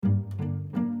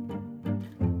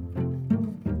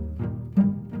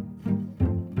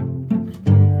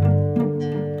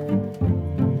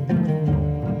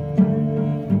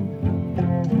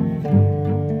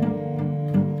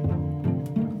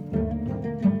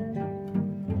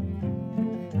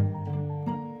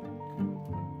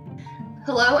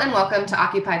Hello and welcome to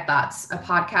Occupied Thoughts, a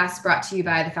podcast brought to you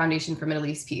by the Foundation for Middle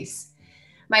East Peace.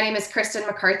 My name is Kristen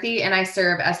McCarthy and I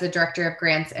serve as the Director of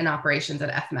Grants and Operations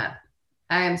at FMEP.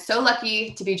 I am so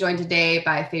lucky to be joined today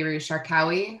by Fayrouz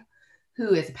Sharkawi,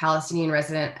 who is a Palestinian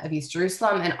resident of East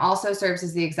Jerusalem and also serves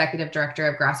as the Executive Director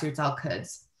of Grassroots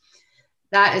Al-Quds.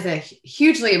 That is a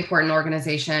hugely important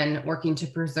organization working to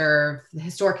preserve the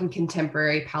historic and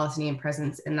contemporary Palestinian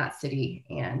presence in that city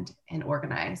and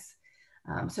organize.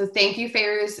 So thank you,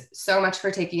 Fayrouz, so much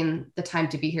for taking the time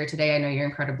to be here today. I know you're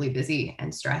incredibly busy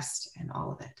and stressed and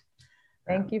all of it.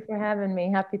 Thank you for having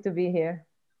me. Happy to be here.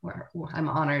 I'm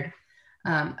honored.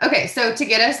 Okay, so to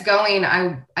get us going,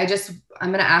 I'm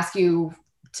going to ask you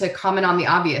to comment on the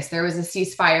obvious. There was a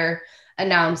ceasefire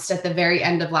announced at the very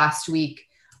end of last week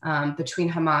between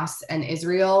Hamas and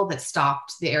Israel that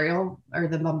stopped the aerial or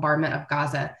the bombardment of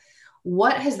Gaza.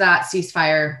 What has that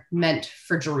ceasefire meant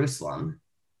for Jerusalem?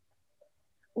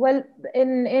 Well,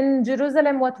 in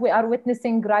Jerusalem, what we are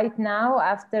witnessing right now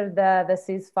after the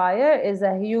ceasefire is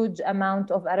a huge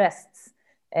amount of arrests.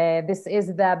 This is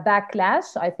the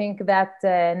backlash. I think that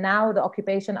now the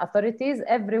occupation authorities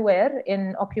everywhere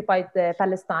in occupied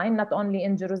Palestine, not only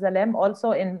in Jerusalem,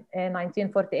 also in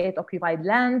 1948 occupied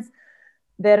lands,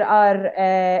 there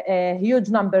are huge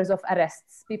numbers of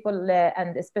arrests. People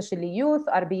and especially youth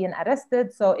are being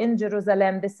arrested. So in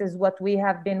Jerusalem, this is what we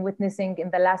have been witnessing in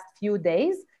the last few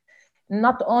days.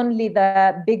 Not only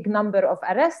the big number of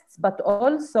arrests, but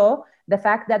also the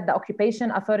fact that the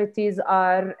occupation authorities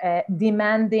are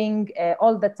demanding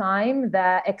all the time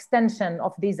the extension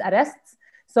of these arrests.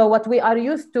 So what we are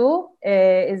used to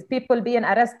is people being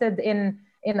arrested in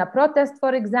a protest,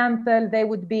 for example. They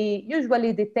would be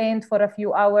usually detained for a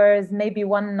few hours, maybe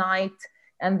one night,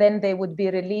 and then they would be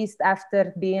released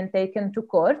after being taken to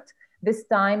court. This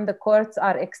time, the courts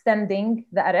are extending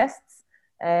the arrests,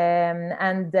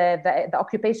 and the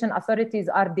occupation authorities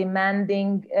are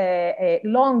demanding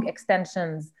long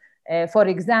extensions. For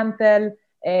example,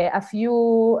 a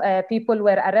few people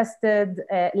were arrested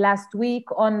last week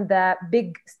on the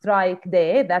big strike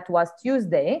day, that was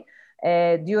Tuesday,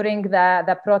 during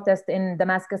the protest in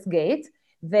Damascus Gate.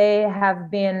 They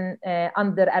have been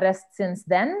under arrest since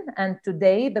then, and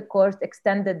today the court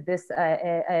extended this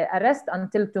arrest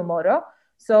until tomorrow.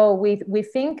 So we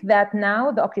think that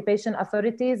now the occupation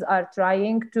authorities are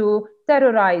trying to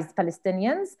terrorize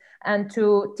Palestinians and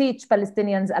to teach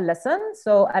Palestinians a lesson.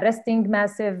 So arresting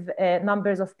massive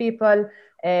numbers of people,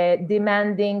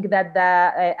 demanding that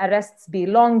the arrests be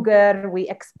longer. We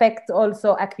expect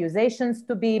also accusations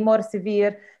to be more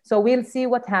severe. So we'll see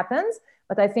what happens.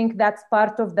 But I think that's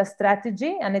part of the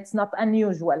strategy, and it's not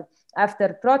unusual.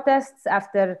 After protests,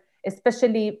 after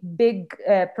especially big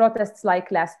protests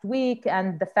like last week,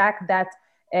 and the fact that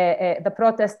the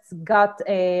protests got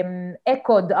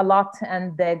echoed a lot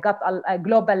and got a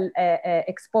global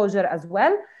exposure as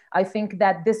well, I think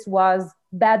that this was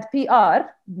bad PR,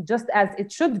 just as it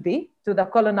should be, to the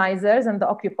colonizers and the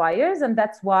occupiers. And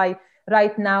that's why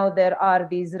right now there are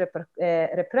these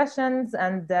repressions,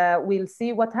 and we'll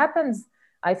see what happens.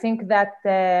 I think that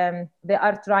they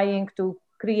are trying to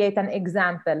create an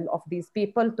example of these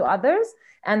people to others.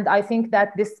 And I think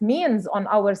that this means on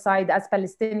our side as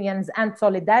Palestinians and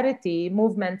solidarity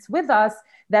movements with us,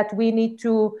 that we need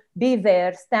to be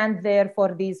there, stand there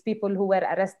for these people who were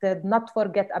arrested, not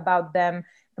forget about them,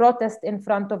 protest in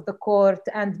front of the court,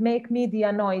 and make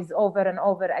media noise over and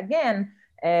over again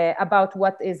about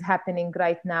what is happening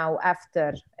right now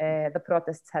after the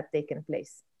protests had taken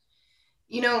place.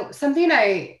 You know, something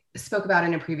I spoke about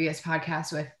in a previous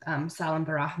podcast with Salam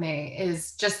Barahmeh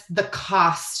is just the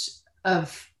cost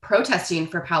of protesting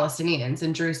for Palestinians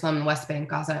in Jerusalem and West Bank,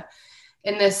 Gaza.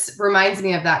 And this reminds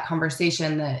me of that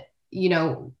conversation that, you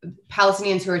know,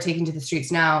 Palestinians who are taking to the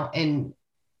streets now in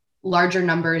larger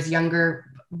numbers, younger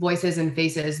voices and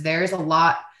faces, there's a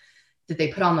lot that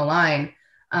they put on the line.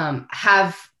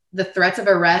 Have the threats of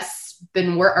arrests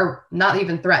been or not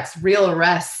even threats, real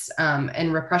arrests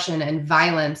and repression and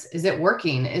violence? Is it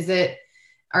working?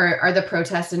 Are the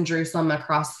protests in Jerusalem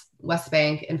across West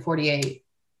Bank and 48,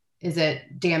 is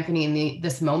it dampening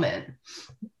this moment?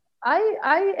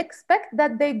 I expect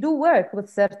that they do work with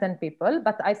certain people,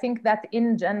 but I think that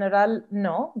in general,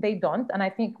 no, they don't. And I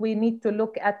think we need to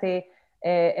look at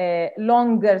a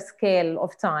longer scale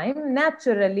of time.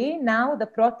 Naturally, now the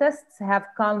protests have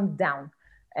calmed down.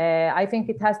 I think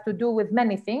it has to do with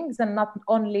many things, and not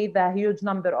only the huge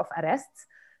number of arrests.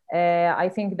 I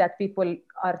think that people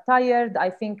are tired. I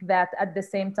think that at the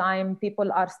same time, people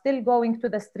are still going to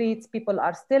the streets. People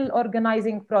are still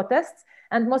organizing protests.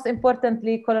 And most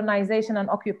importantly, colonization and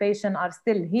occupation are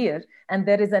still here. And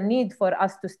there is a need for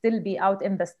us to still be out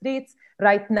in the streets.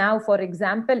 Right now, for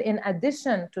example, in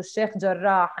addition to Sheikh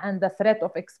Jarrah and the threat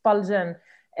of expulsion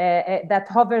that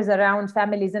hovers around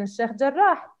families in Sheikh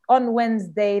Jarrah, on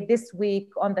Wednesday this week,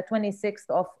 on the 26th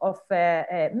of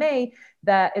May,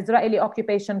 the Israeli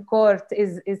occupation court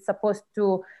is supposed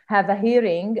to have a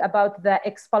hearing about the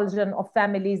expulsion of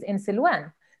families in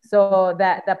Silwan. So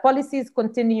the policies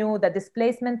continue, the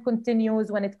displacement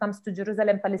continues when it comes to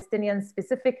Jerusalem Palestinians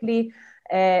specifically.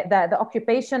 The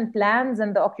occupation plans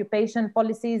and the occupation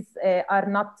policies are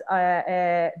not,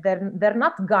 they're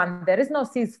not gone. There is no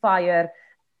ceasefire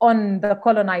on the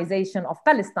colonization of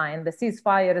Palestine. The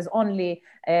ceasefire is only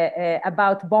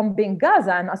about bombing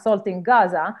Gaza and assaulting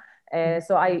Gaza.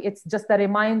 It's just a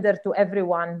reminder to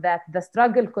everyone that the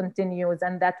struggle continues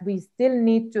and that we still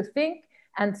need to think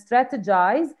and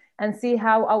strategize and see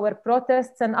how our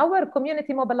protests and our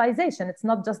community mobilization, it's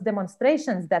not just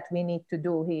demonstrations that we need to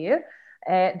do here,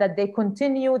 that they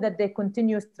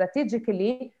continue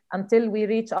strategically until we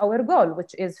reach our goal,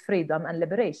 which is freedom and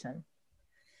liberation.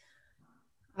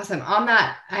 Awesome. On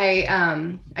that,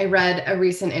 I read a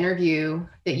recent interview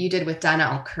that you did with Dana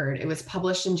Al-Kurd. It was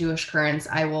published in Jewish Currents.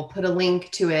 I will put a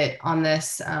link to it on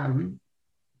this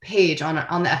page on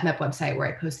the FMEP website where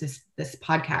I post this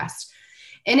podcast.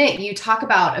 In it, you talk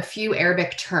about a few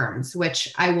Arabic terms,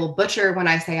 which I will butcher when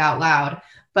I say out loud,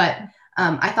 but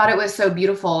I thought it was so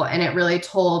beautiful, and it really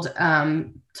told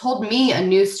me a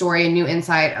new story, a new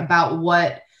insight about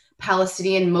what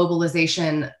Palestinian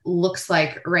mobilization looks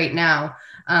like right now.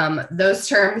 Those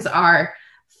terms are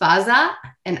faza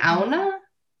and auna,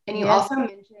 and you also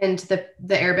mentioned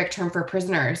the Arabic term for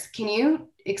prisoners. Can you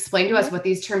explain to us what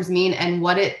these terms mean and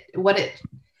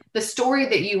the story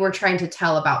that you were trying to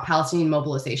tell about Palestinian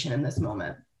mobilization in this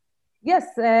moment? Yes,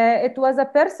 it was a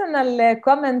personal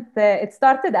comment. It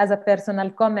started as a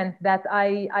personal comment that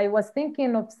I was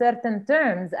thinking of certain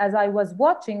terms as I was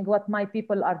watching what my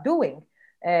people are doing.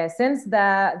 Since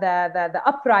the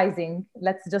uprising,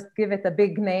 let's just give it a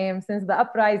big name, since the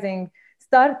uprising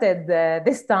started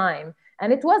this time,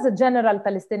 and it was a general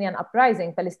Palestinian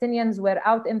uprising. Palestinians were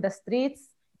out in the streets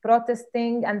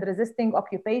protesting and resisting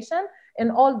occupation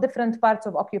in all different parts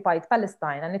of occupied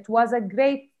Palestine. And it was a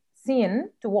great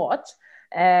scene to watch.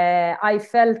 I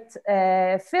felt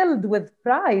filled with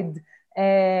pride.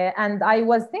 And I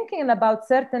was thinking about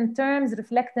certain terms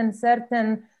reflecting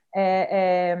certain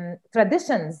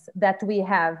traditions that we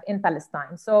have in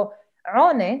Palestine. So,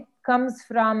 Aune comes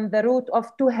from the root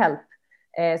of to help.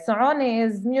 So, Aune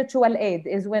is mutual aid,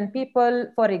 is when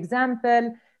people, for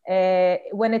example,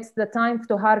 when it's the time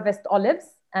to harvest olives,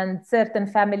 and certain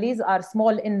families are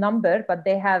small in number, but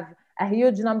they have a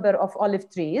huge number of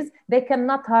olive trees, they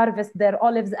cannot harvest their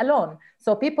olives alone.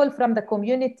 So people from the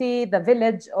community, the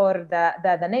village, or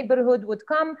the neighborhood would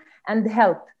come and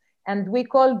help. And we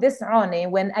call this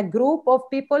Aune, when a group of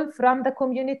people from the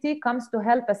community comes to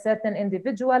help a certain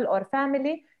individual or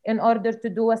family in order to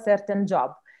do a certain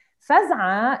job.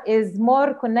 Faz'a is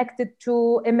more connected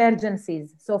to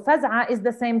emergencies. So Faz'a is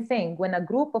the same thing, when a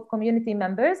group of community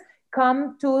members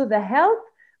come to the help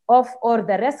of or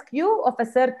the rescue of a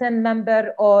certain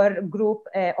member or group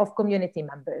of community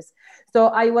members. So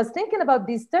I was thinking about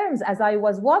these terms as I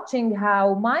was watching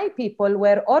how my people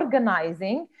were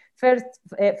organizing. First,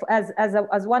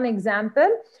 as one example,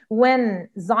 when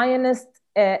Zionist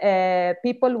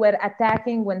people were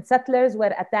attacking, when settlers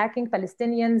were attacking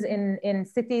Palestinians in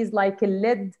cities like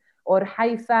Lid or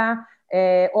Haifa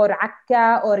or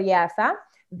Akka or Yafa,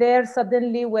 there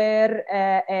suddenly were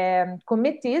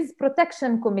committees,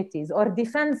 protection committees or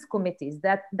defense committees.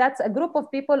 That's a group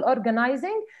of people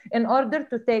organizing in order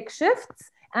to take shifts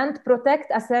and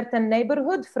protect a certain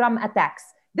neighborhood from attacks.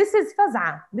 This is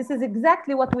Faz'a. This is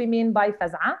exactly what we mean by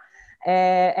Faz'a.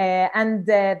 And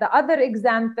the other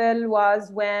example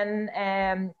was when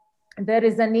there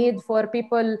is a need for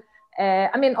people.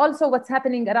 Also what's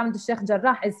happening around Sheikh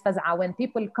Jarrah is Faz'a. When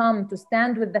people come to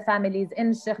stand with the families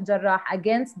in Sheikh Jarrah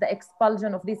against the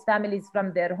expulsion of these families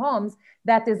from their homes,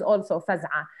 that is also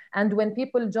Faz'a. And when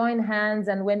people join hands,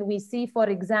 and when we see, for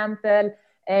example,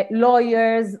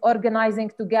 lawyers organizing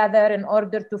together in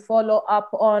order to follow up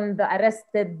on the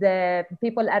arrested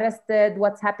people arrested,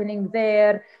 what's happening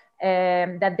there,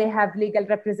 that they have legal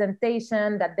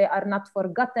representation, that they are not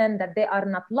forgotten, that they are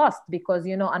not lost. Because,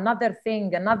 another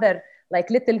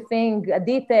little thing, a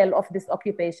detail of this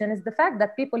occupation is the fact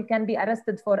that people can be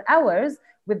arrested for hours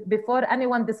before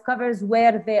anyone discovers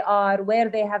where they are, where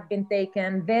they have been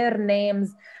taken, their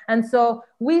names. And so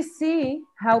we see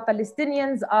how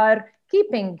Palestinians are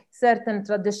keeping certain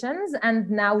traditions and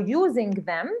now using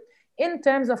them in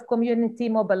terms of community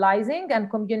mobilizing and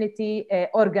community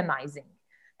organizing.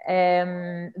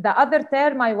 The other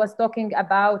term I was talking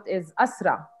about is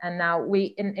Asra. And now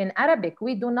in Arabic,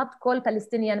 we do not call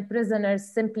Palestinian prisoners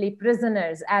simply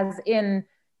prisoners, as in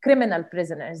criminal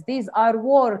prisoners. These are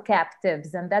war captives.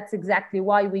 And that's exactly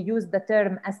why we use the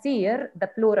term Asir, the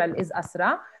plural is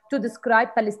Asra, to describe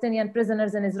Palestinian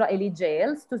prisoners in Israeli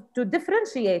jails, to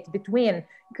differentiate between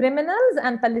criminals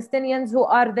and Palestinians who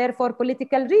are there for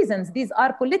political reasons. These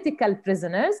are political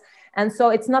prisoners. And so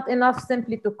it's not enough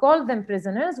simply to call them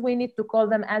prisoners. We need to call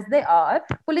them as they are,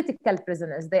 political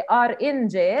prisoners. They are in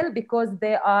jail because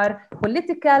they are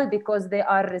political, because they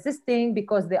are resisting,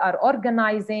 because they are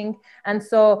organizing. And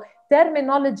so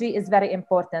terminology is very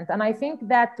important. And I think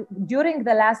that during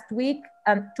the last week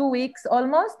and 2 weeks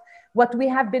almost, what we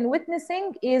have been witnessing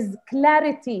is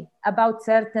clarity about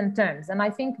certain terms. And I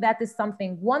think that is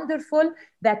something wonderful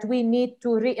that we need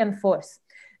to reinforce.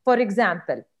 For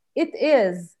example, it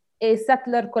is a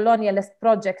settler colonialist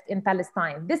project in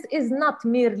Palestine. This is not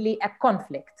merely a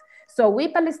conflict. So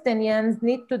we Palestinians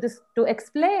need to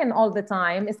explain all the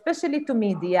time, especially to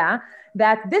media,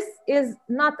 that this is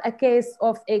not a case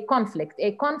of a conflict.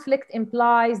 A conflict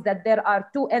implies that there are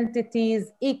two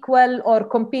entities equal or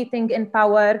competing in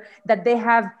power, that they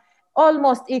have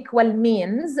almost equal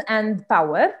means and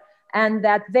power, and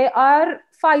that they are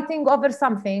fighting over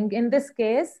something, in this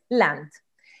case, land.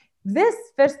 This,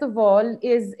 first of all,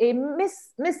 is a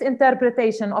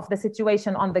misinterpretation of the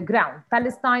situation on the ground.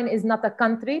 Palestine is not a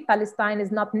country. Palestine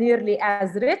is not nearly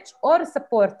as rich or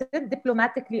supported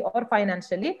diplomatically or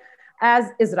financially as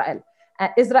Israel.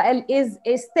 Israel is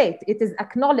a state. It is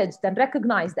acknowledged and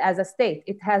recognized as a state.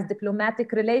 It has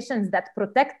diplomatic relations that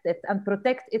protect it and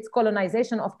protect its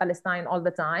colonization of Palestine all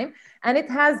the time. And it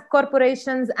has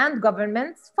corporations and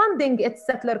governments funding its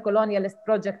settler colonialist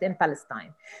project in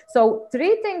Palestine. So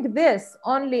treating this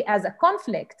only as a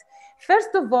conflict,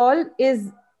 first of all,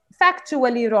 is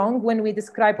factually wrong when we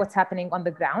describe what's happening on the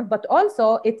ground, but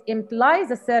also it implies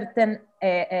a certain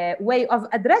way of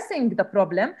addressing the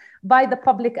problem by the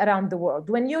public around the world.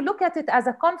 When you look at it as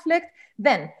a conflict,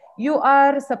 then you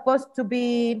are supposed to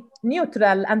be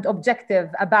neutral and objective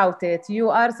about it. You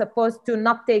are supposed to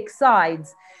not take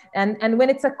sides. And when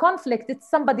it's a conflict, it's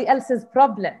somebody else's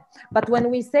problem. But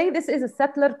when we say this is a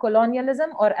settler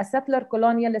colonialism or a settler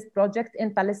colonialist project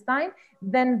in Palestine,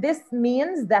 then this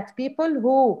means that people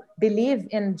who believe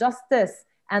in justice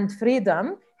and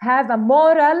freedom have a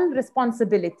moral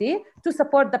responsibility to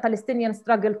support the Palestinian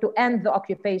struggle to end the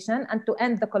occupation and to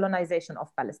end the colonization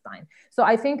of Palestine. So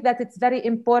I think that it's very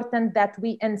important that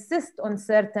we insist on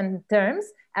certain terms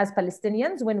as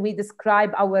Palestinians when we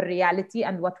describe our reality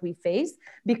and what we face,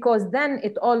 because then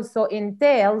it also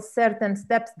entails certain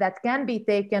steps that can be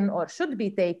taken or should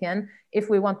be taken if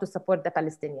we want to support the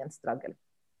Palestinian struggle.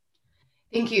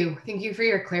 Thank you. Thank you for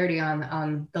your clarity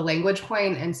on the language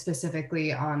point and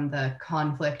specifically on the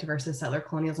conflict versus settler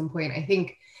colonialism point. I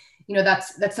think,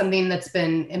 that's something that's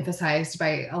been emphasized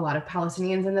by a lot of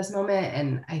Palestinians in this moment.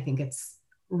 And I think it's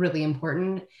really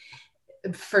important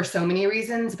for so many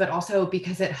reasons, but also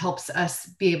because it helps us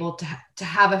be able to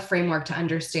have a framework to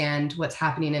understand what's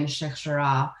happening in Sheikh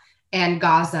Jarrah and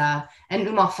Gaza and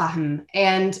Fahm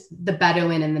and the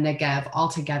Bedouin and the Negev all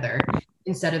together,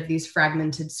 instead of these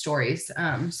fragmented stories.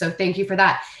 So thank you for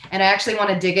that. And I actually want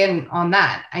to dig in on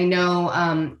that. I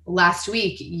know last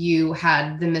week you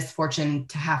had the misfortune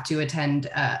to have to attend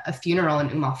a funeral in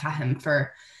Fahm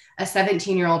for a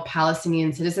 17-year-old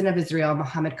Palestinian citizen of Israel,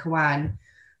 Mohammed Kawan,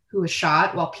 who was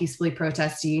shot while peacefully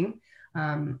protesting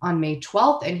on May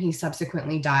 12th, and he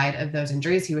subsequently died of those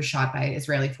injuries. He was shot by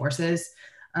Israeli forces.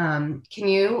 And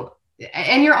you're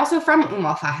also from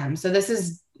Fahm, so this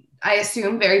is, I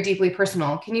assume, very deeply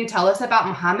personal. Can you tell us about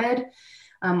Mohammed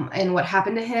and what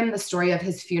happened to him, the story of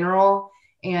his funeral,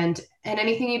 and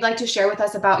anything you'd like to share with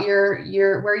us about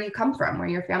your where you come from, where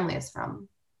your family is from?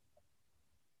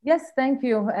 Yes, thank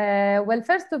you. Well,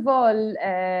 first of all,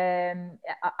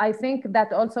 I think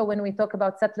that also when we talk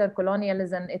about settler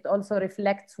colonialism, it also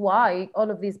reflects why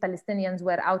all of these Palestinians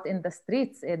were out in the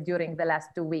streets during the last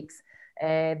 2 weeks.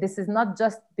 This is not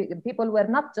just, people were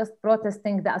not just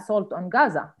protesting the assault on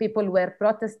Gaza. People were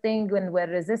protesting and were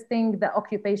resisting the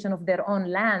occupation of their own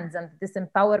lands and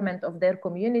disempowerment of their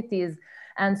communities.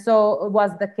 And so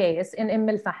was the case in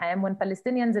Fahm when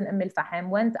Palestinians in Fahm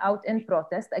went out in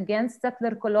protest against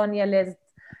settler colonialist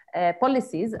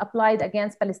policies applied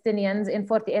against Palestinians in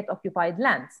 48 occupied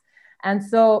lands. And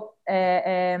so,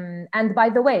 and by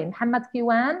the way, Mohammed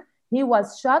Kawan, he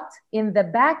was shot in the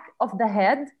back of the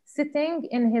head sitting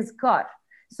in his car.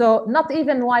 So not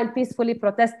even while peacefully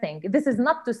protesting. This is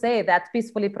not to say that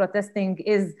peacefully protesting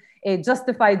is a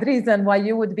justified reason why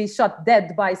you would be shot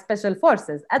dead by special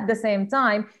forces. At the same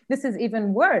time, this is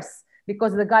even worse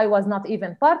because the guy was not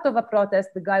even part of a protest.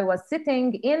 The guy was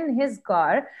sitting in his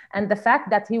car, and the fact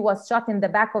that he was shot in the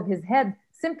back of his head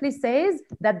simply says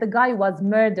that the guy was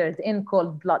murdered in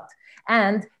cold blood.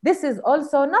 And this is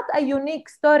also not a unique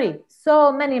story.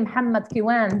 So many Muhammad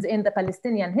Kiwans in the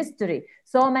Palestinian history,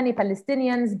 so many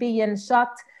Palestinians being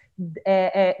shot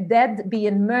dead,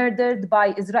 being murdered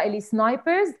by Israeli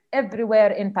snipers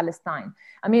everywhere in Palestine.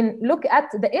 I mean, look at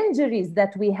the injuries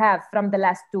that we have from the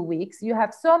last 2 weeks. We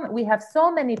have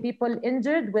so many people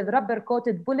injured with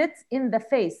rubber-coated bullets in the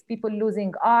face, people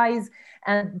losing eyes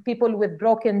and people with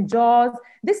broken jaws.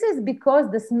 This is because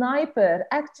the sniper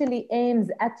actually aims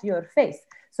at your face.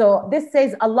 So this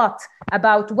says a lot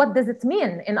about what does it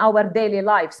mean in our daily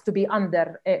lives to be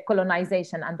under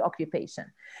colonization and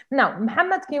occupation. Now,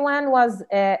 Muhammad Kiwan was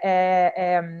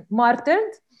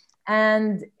martyred,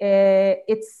 and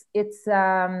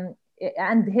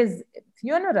and his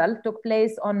funeral took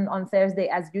place on Thursday,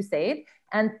 as you said,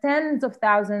 and tens of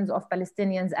thousands of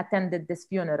Palestinians attended this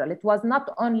funeral. It was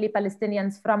not only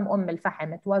Palestinians from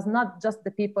al-Fahim. It was not just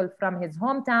the people from his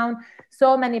hometown.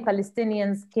 So many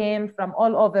Palestinians came from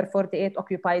all over 48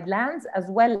 occupied lands, as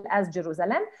well as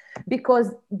Jerusalem,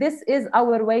 because this is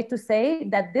our way to say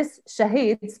that this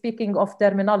shaheed, speaking of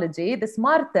terminology, this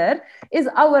martyr is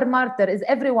our martyr, is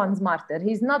everyone's martyr.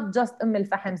 He's not just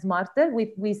al-Fahim's martyr.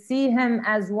 We see him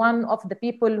as one of the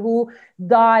people who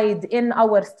died in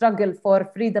our struggle for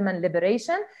freedom and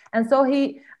liberation. And so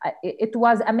it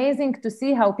was amazing to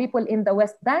see how people in the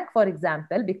West Bank, for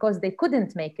example, because they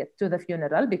couldn't make it to the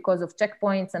funeral because of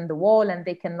checkpoints and the wall, and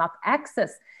they cannot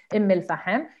access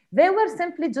al-Fahim, they were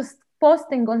simply just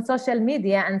posting on social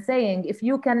media and saying, if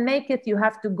you can make it, you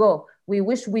have to go. We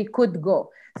wish we could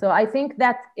go. So I think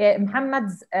that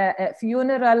Muhammad's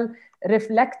funeral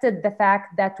reflected the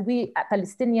fact that we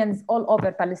Palestinians all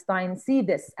over Palestine see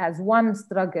this as one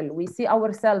struggle. We see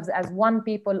ourselves as one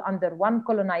people under one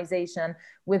colonization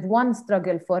with one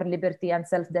struggle for liberty and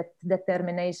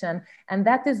self-determination. And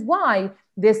that is why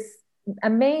this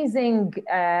amazing,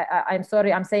 I'm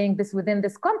sorry, I'm saying this within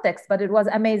this context, but it was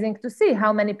amazing to see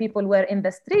how many people were in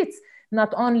the streets,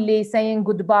 not only saying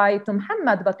goodbye to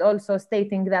Muhammad, but also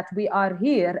stating that we are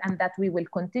here and that we will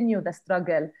continue the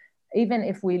struggle even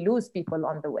if we lose people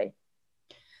on the way.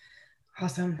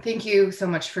 Awesome. Thank you so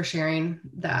much for sharing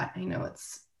that. I know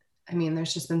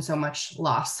there's just been so much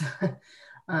loss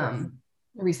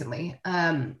recently.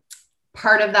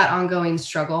 Part of that ongoing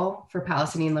struggle for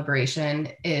Palestinian liberation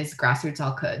is Grassroots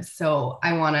Al-Quds. So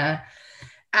I want to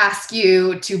ask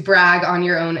you to brag on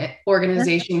your own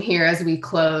organization here as we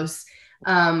close.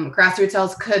 Grassroots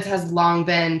Al-Quds has long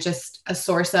been just a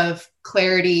source of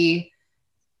clarity,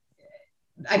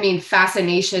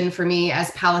 fascination for me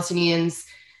as Palestinians,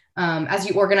 as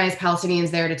you organize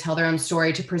Palestinians there to tell their own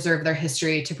story, to preserve their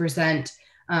history, to present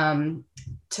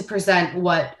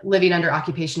what living under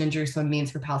occupation in Jerusalem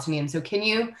means for Palestinians. So can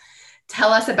you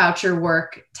tell us about your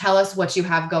work? Tell us what you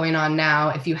have going on now,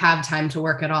 if you have time to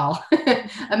work at all,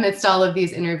 amidst all of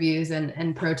these interviews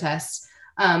and protests.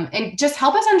 And just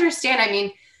help us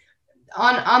understand,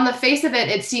 on the face of it,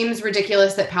 it seems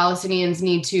ridiculous that Palestinians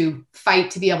need to fight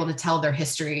to be able to tell their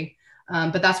history,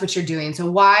 but that's what you're doing.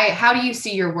 So how do you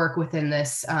see your work within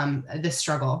this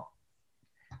struggle?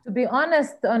 To be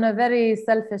honest, in a very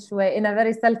selfish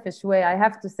way, I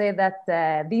have to say that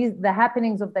the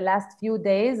happenings of the last few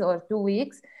days or 2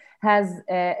 weeks has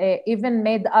even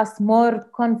made us more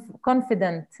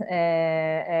confident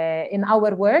in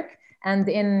our work and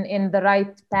in the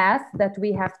right path that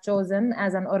we have chosen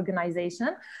as an organization,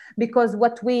 because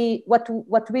what we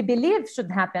believe should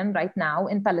happen right now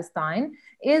in Palestine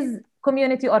is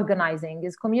community organizing,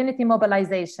 is community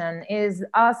mobilization, is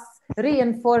us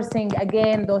reinforcing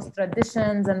again those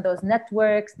traditions and those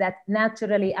networks that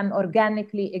naturally and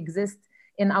organically exist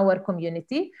in our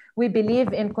community. We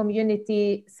believe in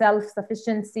community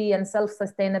self-sufficiency and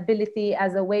self-sustainability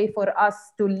as a way for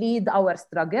us to lead our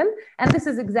struggle. And this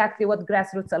is exactly what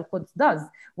Grassroots Al-Quds does.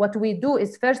 What we do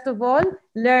is, first of all,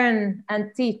 learn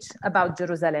and teach about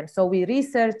Jerusalem. So we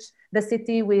research the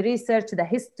city, we research the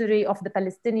history of the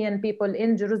Palestinian people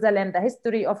in Jerusalem, the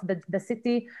history of the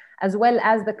city, as well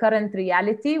as the current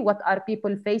reality. What are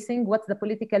people facing? What's the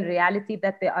political reality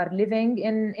that they are living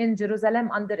in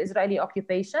Jerusalem under Israeli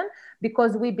occupation?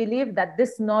 Because we believe that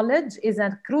this knowledge is a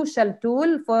crucial tool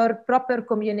for proper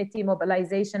community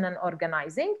mobilization and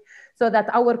organizing, so that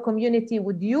our community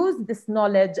would use this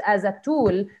knowledge as a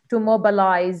tool to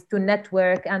mobilize, to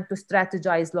network, and to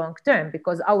strategize long-term,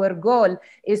 because our goal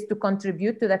is to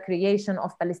contribute to the creation of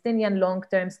Palestinian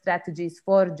long-term strategies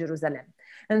for Jerusalem.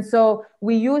 And so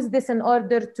we use this in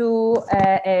order to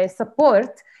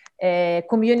support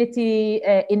community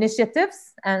initiatives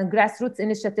and grassroots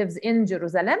initiatives in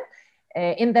Jerusalem.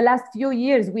 In the last few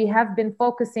years, we have been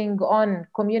focusing on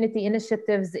community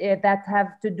initiatives that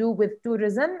have to do with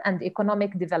tourism and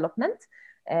economic development,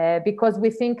 because we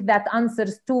think that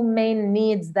answers two main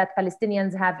needs that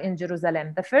Palestinians have in Jerusalem.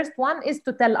 The first one is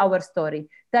to tell our story.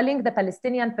 Telling the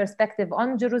Palestinian perspective on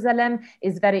Jerusalem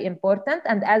is very important.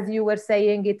 And as you were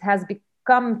saying, it has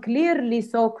become clearly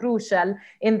so crucial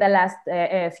in the last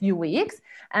few weeks.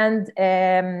 And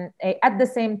at the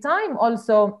same time,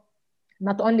 also,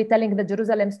 not only telling the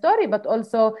Jerusalem story, but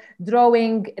also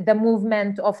drawing the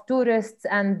movement of tourists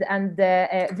and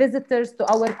visitors to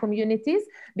our communities,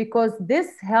 because this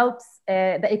helps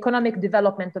the economic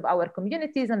development of our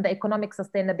communities and the economic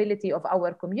sustainability of our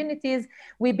communities.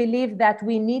 We believe that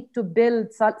we need to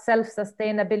build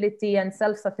self-sustainability and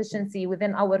self-sufficiency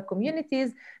within our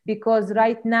communities, because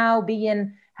right now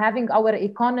having our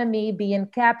economy being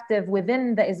captive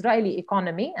within the Israeli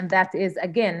economy, and that is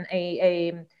again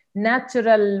a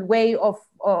natural way of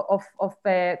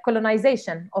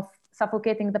colonization, of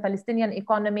suffocating the Palestinian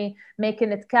economy,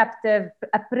 making it captive,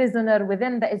 a prisoner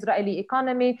within the Israeli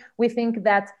economy. We think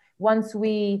that once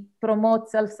we promote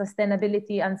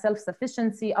self-sustainability and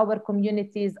self-sufficiency, our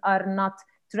communities are not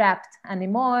trapped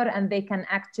anymore, and they can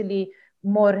actually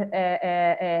more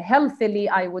healthily,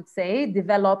 I would say,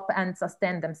 develop and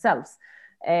sustain themselves.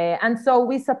 And so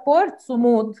we support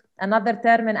sumud, another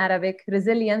term in Arabic,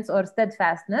 resilience or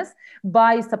steadfastness,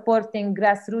 by supporting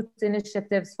grassroots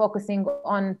initiatives focusing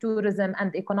on tourism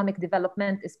and economic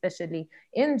development, especially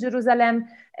in Jerusalem.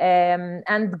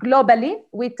 And globally,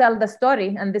 we tell the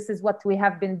story, and this is what we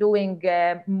have been doing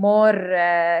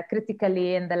more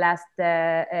critically in the last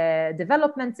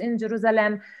developments in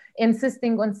Jerusalem,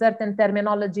 insisting on certain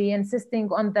terminology,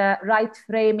 insisting on the right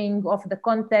framing of the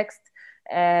context.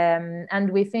 And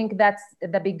we think that's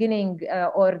the beginning,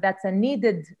 or that's a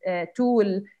needed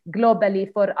tool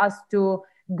globally for us to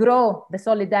grow the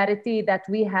solidarity that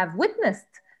we have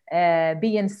witnessed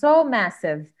being so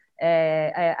massive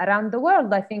around the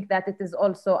world. I think that it is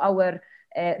also our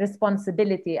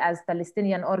responsibility as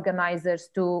Palestinian organizers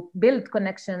to build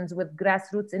connections with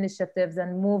grassroots initiatives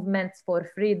and movements for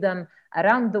freedom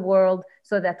around the world,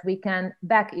 so that we can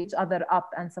back each other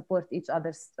up and support each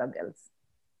other's struggles.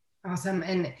 Awesome.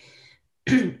 And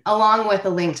along with the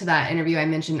link to that interview I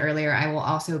mentioned earlier, I will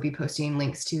also be posting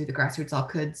links to the Grassroots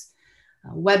Al-Quds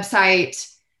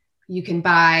website. You can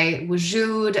buy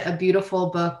Wujud, a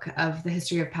beautiful book of the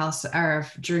history of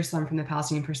Jerusalem from the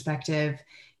Palestinian perspective.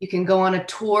 You can go on a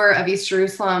tour of East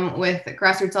Jerusalem with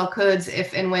Grassroots Al-Quds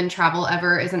if and when travel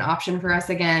ever is an option for us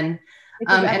again.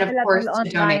 And of course, to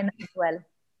donate as well.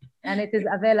 And it is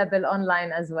available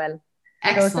online as well.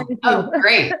 Excellent. So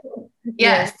great.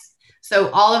 Yes. So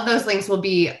all of those links will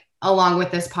be along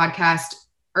with this podcast.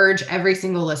 Urge every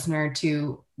single listener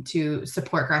to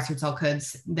support Grassroots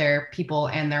Al-Quds, their people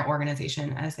and their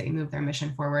organization as they move their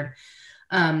mission forward.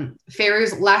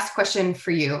 Fairuz, last question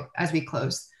for you as we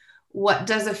close. What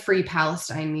does a free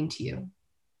Palestine mean to you?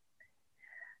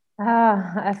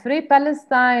 A free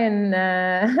Palestine.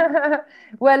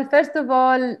 Well, first of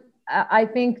all, I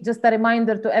think just a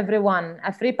reminder to everyone,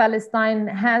 a free Palestine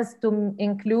has to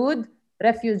include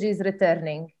refugees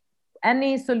returning.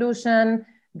 Any solution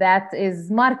that is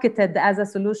marketed as a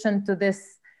solution to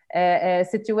this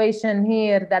situation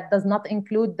here that does not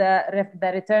include the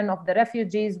return of the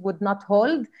refugees would not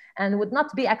hold and would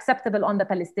not be acceptable on the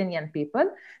Palestinian people.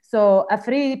 So a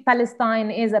free Palestine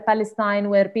is a Palestine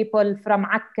where people from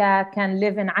Akka can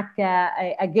live in Akka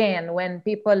again, when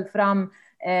people from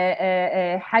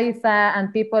Haifa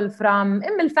and people from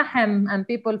Al-Fahim and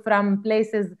people from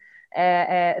places,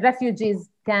 refugees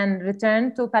can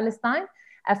return to Palestine.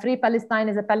 A free Palestine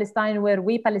is a Palestine where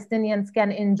we Palestinians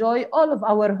can enjoy all of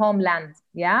our homeland.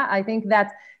 Yeah, I think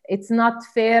that it's not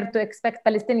fair to expect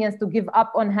Palestinians to give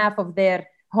up on half of their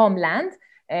homeland.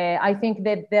 I think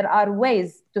that there are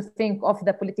ways to think of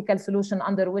the political solution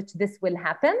under which this will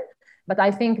happen. But I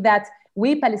think that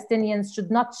we Palestinians should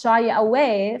not shy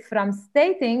away from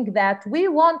stating that we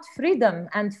want freedom,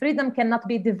 and freedom cannot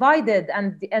be divided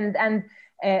and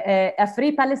A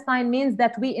free Palestine means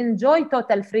that we enjoy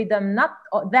total freedom, not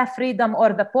the freedom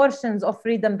or the portions of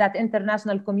freedom that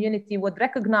international community would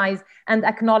recognize and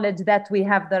acknowledge that we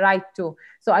have the right to.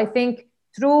 So I think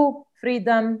true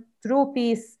freedom, true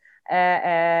peace,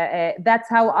 that's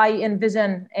how I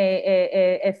envision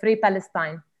a free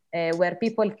Palestine, where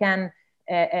people can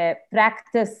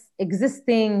practice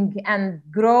existing and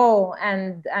grow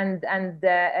and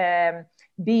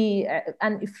be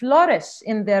and flourish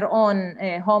in their own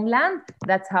homeland.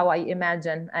 That's how I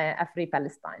imagine a free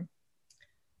Palestine.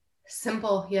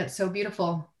 Simple yet so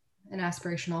beautiful and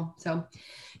aspirational. So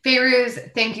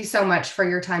Fayrouz, thank you so much for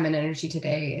your time and energy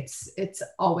today. It's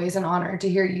always an honor to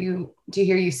hear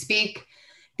you speak.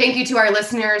 Thank you to our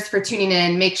listeners for tuning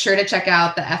in. Make sure to check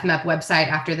out the FMEP website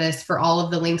after this for all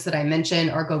of the links that I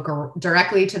mentioned, or go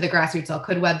directly to the Grassroots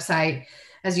Al-Quds website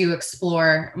as you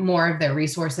explore more of their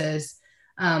resources.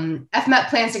 FMEP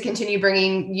plans to continue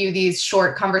bringing you these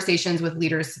short conversations with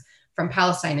leaders from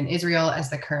Palestine and Israel as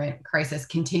the current crisis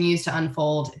continues to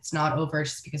unfold. It's not over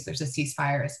just because there's a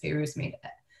ceasefire, as Fayrouz made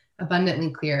abundantly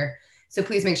clear. So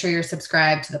please make sure you're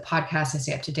subscribed to the podcast to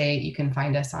stay up to date. You can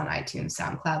find us on iTunes,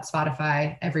 SoundCloud,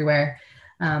 Spotify, everywhere.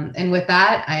 And with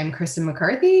that, I am Kristen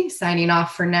McCarthy signing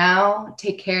off for now.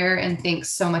 Take care. And thanks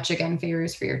so much again,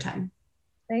 Fayrouz, for your time.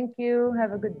 Thank you.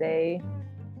 Have a good day.